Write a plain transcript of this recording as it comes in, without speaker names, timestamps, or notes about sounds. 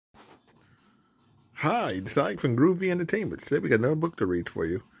Hi, it's Ike from Groovy Entertainment. Today we got another book to read for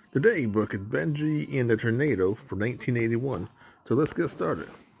you. Today's book is Benji and the Tornado from 1981. So let's get started.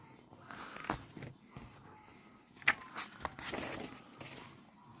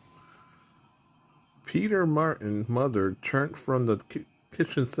 Peter Martin's mother turned from the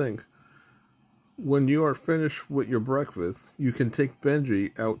kitchen sink. When you are finished with your breakfast, you can take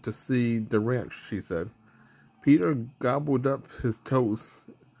Benji out to see the ranch, she said. Peter gobbled up his toast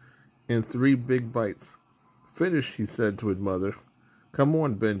in 3 big bites. Finish, he said to his mother. Come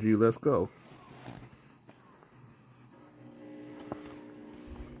on, Benji, let's go.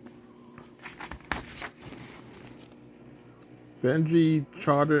 Benji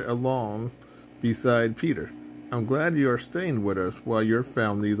trotted along beside Peter. I'm glad you are staying with us while your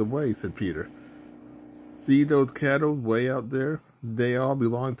family is away, said Peter. See those cattle way out there? They all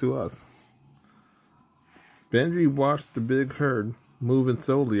belong to us. Benji watched the big herd moving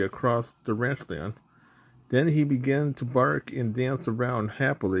slowly across the ranch land. Then he began to bark and dance around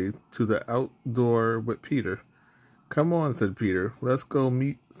happily to the outdoor with Peter. Come on, said Peter. Let's go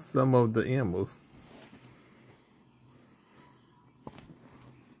meet some of the animals.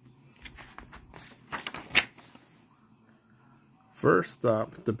 First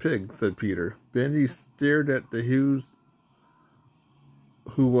stop, the pig, said Peter. Benji stared at the Hughes,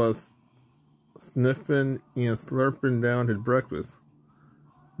 who was sniffing and slurping down his breakfast.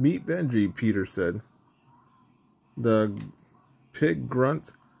 Meet Benji, Peter said. The pig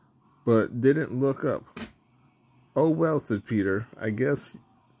grunted, but didn't look up. Oh well, said Peter. I guess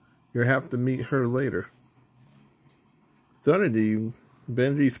you'll have to meet her later. Suddenly,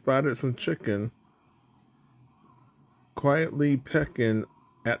 Benji spotted some chicken quietly pecking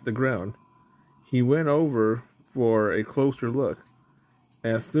at the ground. He went over for a closer look.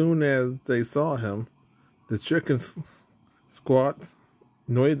 As soon as they saw him, the chickens squawked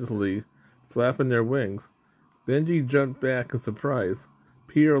noisily, flapping their wings. Benji jumped back in surprise.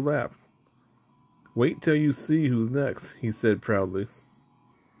 Peter laughed. Wait till you see who's next, he said proudly.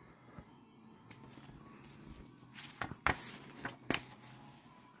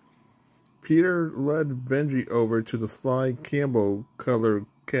 Peter led Benji over to the sly Campbell-colored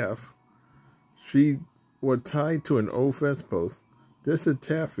calf. She was tied to an old fence post. This is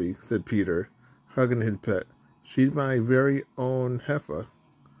Taffy, said Peter, hugging his pet. She's my very own heifer.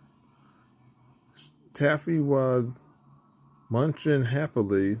 Taffy was munching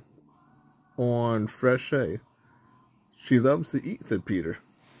happily on fresh hay. She loves to eat, said Peter.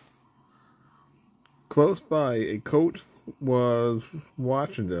 Close by, a coach was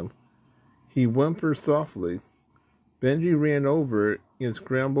watching them. He whimpered softly. Benji ran over and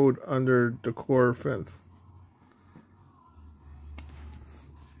scrambled under the core fence.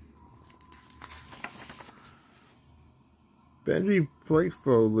 Benji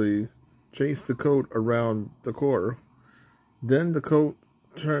playfully chased the coat around the core. Then the coat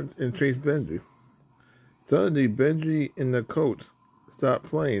turned and chased Benji. Suddenly, Benji and the coat stopped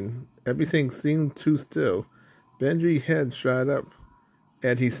playing. Everything seemed too still. Benji's head shot up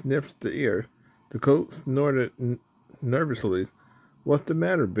as he sniffed the air. The coat snorted nervously. What's the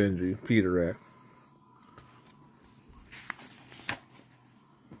matter, Benji? Peter asked.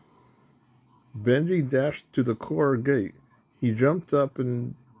 Benji dashed to the core gate. He jumped up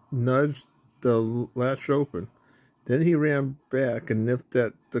and nudged the latch open. Then he ran back and nipped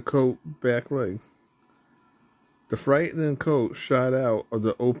at the coat back leg. The frightening coat shot out of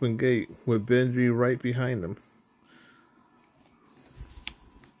the open gate with Benji right behind him.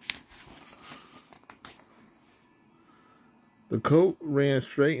 The coat ran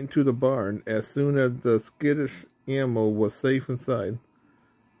straight into the barn as soon as the skittish animal was safe inside.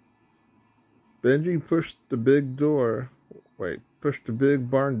 Benji pushed the big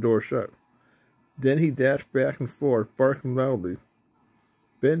barn door shut. Then he dashed back and forth, barking loudly.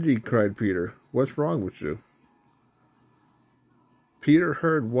 Benji, cried Peter, what's wrong with you? Peter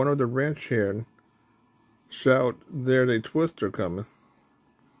heard one of the ranch hands shout, there's a twister coming.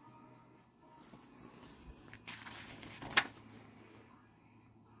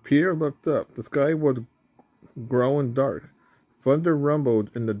 Peter looked up. The sky was growing dark. Thunder rumbled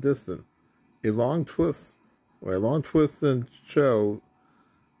in the distance. A long twisting shell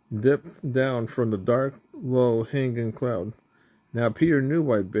dipped down from the dark, low-hanging cloud. Now Peter knew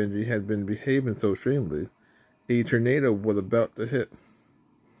why Benji had been behaving so strangely. A tornado was about to hit.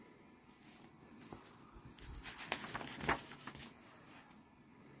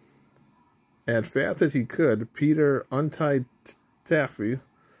 As fast as he could, Peter untied Taffy,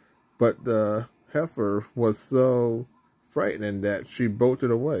 but the heifer was so frightened that she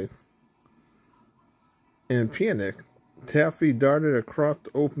bolted away. In panic, Taffy darted across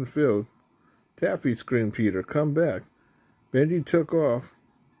the open field. "Taffy," screamed Peter, "come back." Benji took off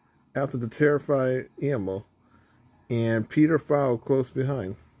after the terrified animal, and Peter followed close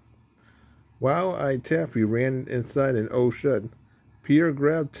behind. Wild-eyed Taffy ran inside an old shed. Peter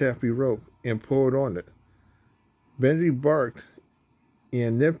grabbed Taffy's rope and pulled on it. Benji barked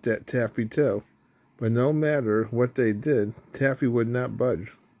and nipped at Taffy's tail, but no matter what they did, Taffy would not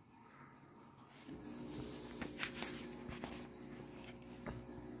budge.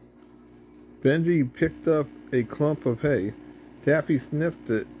 Benji picked up a clump of hay. Taffy sniffed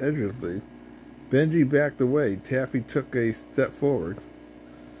it edgiously. Benji backed away. Taffy took a step forward.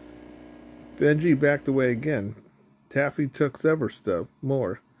 Benji backed away again. Taffy took several steps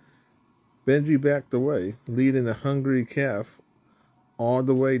more. Benji backed away, leading a hungry calf all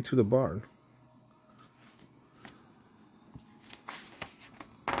the way to the barn.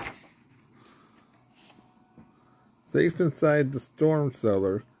 Safe inside the storm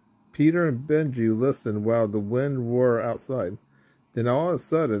cellar, Peter and Benji listened while the wind roared outside. Then all of a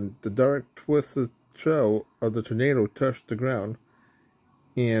sudden, the dark, twisted shell of the tornado touched the ground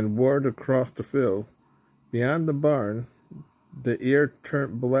and roared across the field. Beyond the barn, the air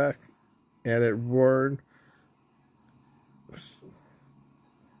turned black as it roared.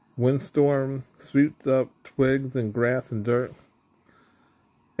 Windstorm swept up twigs and grass and dirt.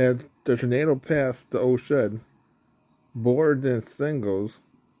 As the tornado passed the old shed, boards and shingles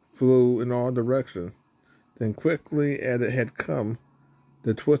flew in all directions. Then quickly as it had come,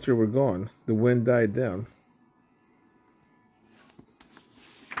 the twister were gone. The wind died down.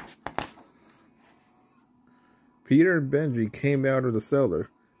 Peter and Benji came out of the cellar.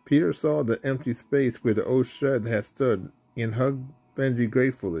 Peter saw the empty space where the old shed had stood and hugged Benji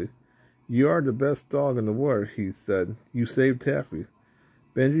gratefully. "You are the best dog in the world," he said. "You saved Taffy."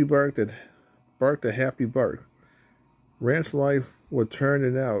 Benji barked a happy bark. Ranch life was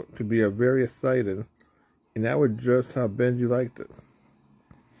turning out to be a very exciting, and that was just how Benji liked it.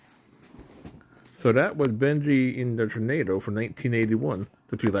 So that was Benji in the Tornado from 1981.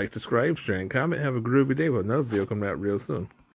 So if you like, subscribe, share, and comment, have a groovy day with another video coming out real soon.